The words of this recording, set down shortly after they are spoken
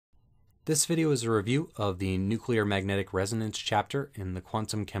This video is a review of the nuclear magnetic resonance chapter in the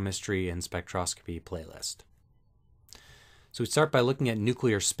quantum chemistry and spectroscopy playlist. So we start by looking at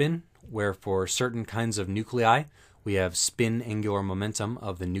nuclear spin, where for certain kinds of nuclei we have spin angular momentum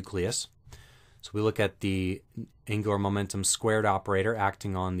of the nucleus. So we look at the angular momentum squared operator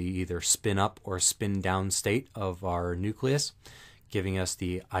acting on the either spin up or spin down state of our nucleus, giving us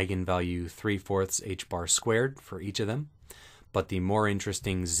the eigenvalue 3/4 h bar squared for each of them. But the more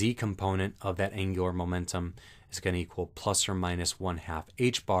interesting z component of that angular momentum is going to equal plus or minus 1/2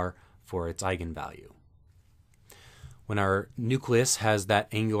 h bar for its eigenvalue. When our nucleus has that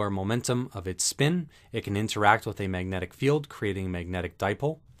angular momentum of its spin, it can interact with a magnetic field, creating a magnetic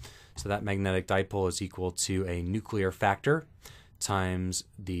dipole. So that magnetic dipole is equal to a nuclear factor times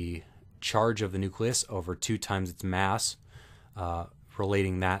the charge of the nucleus over 2 times its mass,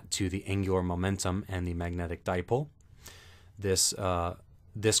 relating that to the angular momentum and the magnetic dipole. This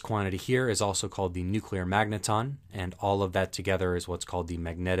quantity here is also called the nuclear magneton, and all of that together is what's called the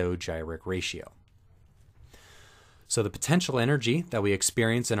magnetogyric ratio. So the potential energy that we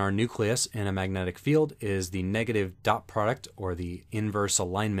experience in our nucleus in a magnetic field is the negative dot product, or the inverse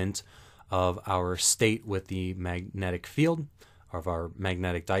alignment of our state with the magnetic field of our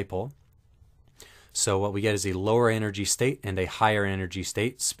magnetic dipole. So what we get is a lower energy state and a higher energy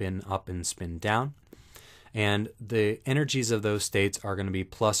state, spin up and spin down. And the energies of those states are going to be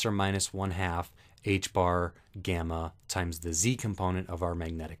plus or minus 1/2 h bar gamma times the z component of our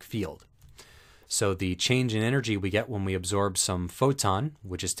magnetic field. So the change in energy we get when we absorb some photon,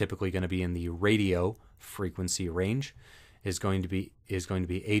 which is typically going to be in the radio frequency range, is going to be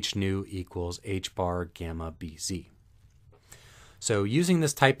h nu equals h bar gamma bz. So using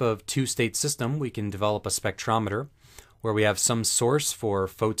this type of two-state system, we can develop a spectrometer where we have some source for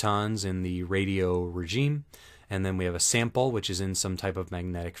photons in the radio regime, and then we have a sample which is in some type of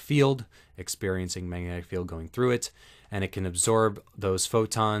magnetic field, experiencing magnetic field going through it, and it can absorb those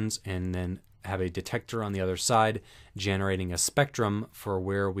photons and then have a detector on the other side generating a spectrum for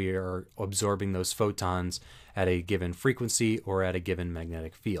where we are absorbing those photons at a given frequency or at a given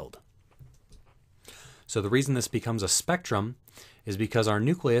magnetic field. So the reason this becomes a spectrum is because our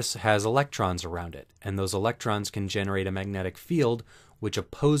nucleus has electrons around it, and those electrons can generate a magnetic field which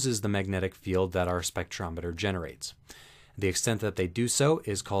opposes the magnetic field that our spectrometer generates. The extent that they do so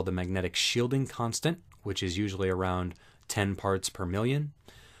is called the magnetic shielding constant, which is usually around 10 parts per million,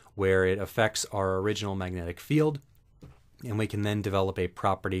 where it affects our original magnetic field, and we can then develop a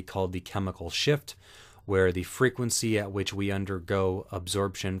property called the chemical shift, where the frequency at which we undergo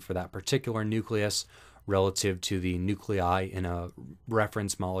absorption for that particular nucleus relative to the nuclei in a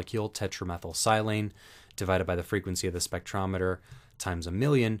reference molecule, tetramethylsilane, divided by the frequency of the spectrometer times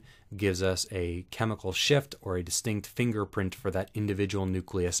 1,000,000, gives us a chemical shift or a distinct fingerprint for that individual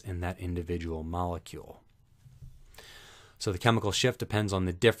nucleus in that individual molecule. So the chemical shift depends on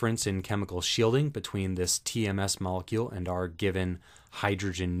the difference in chemical shielding between this TMS molecule and our given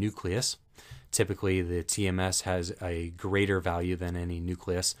hydrogen nucleus. Typically, the TMS has a greater value than any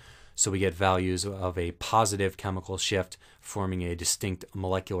nucleus, so we get values of a positive chemical shift forming a distinct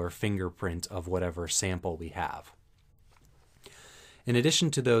molecular fingerprint of whatever sample we have. In addition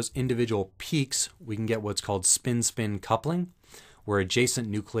to those individual peaks, we can get what's called spin-spin coupling, where adjacent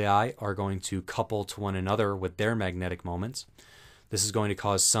nuclei are going to couple to one another with their magnetic moments. This is going to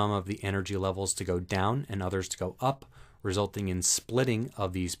cause some of the energy levels to go down and others to go up, resulting in splitting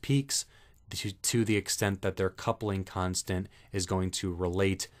of these peaks to the extent that their coupling constant is going to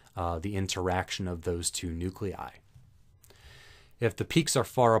relate the interaction of those two nuclei. If the peaks are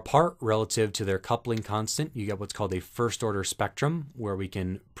far apart relative to their coupling constant, you get what's called a first-order spectrum, where we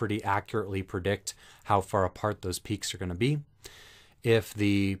can pretty accurately predict how far apart those peaks are going to be. If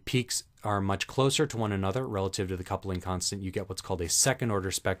the peaks are much closer to one another relative to the coupling constant, you get what's called a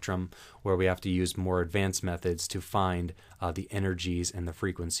second-order spectrum, where we have to use more advanced methods to find the energies and the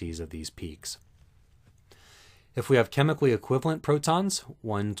frequencies of these peaks. If we have chemically equivalent protons,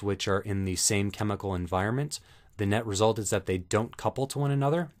 ones which are in the same chemical environment, the net result is that they don't couple to one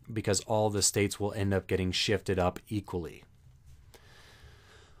another because all the states will end up getting shifted up equally.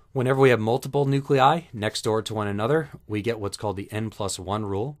 Whenever we have multiple nuclei next door to one another, we get what's called the n+1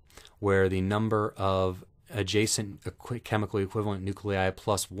 rule, where the number of adjacent chemically equivalent nuclei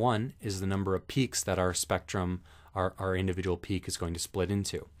plus 1 is the number of peaks that our spectrum, our individual peak is going to split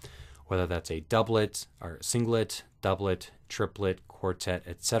into. Whether that's a doublet, or singlet, doublet, triplet, quartet,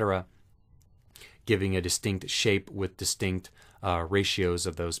 etc., giving a distinct shape with distinct ratios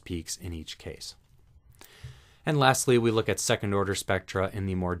of those peaks in each case. And lastly, we look at second-order spectra in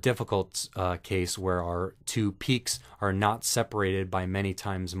the more difficult case where our two peaks are not separated by many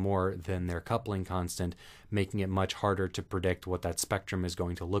times more than their coupling constant, making it much harder to predict what that spectrum is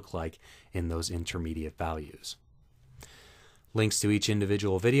going to look like in those intermediate values. Links to each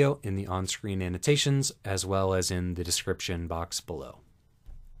individual video in the on-screen annotations, as well as in the description box below.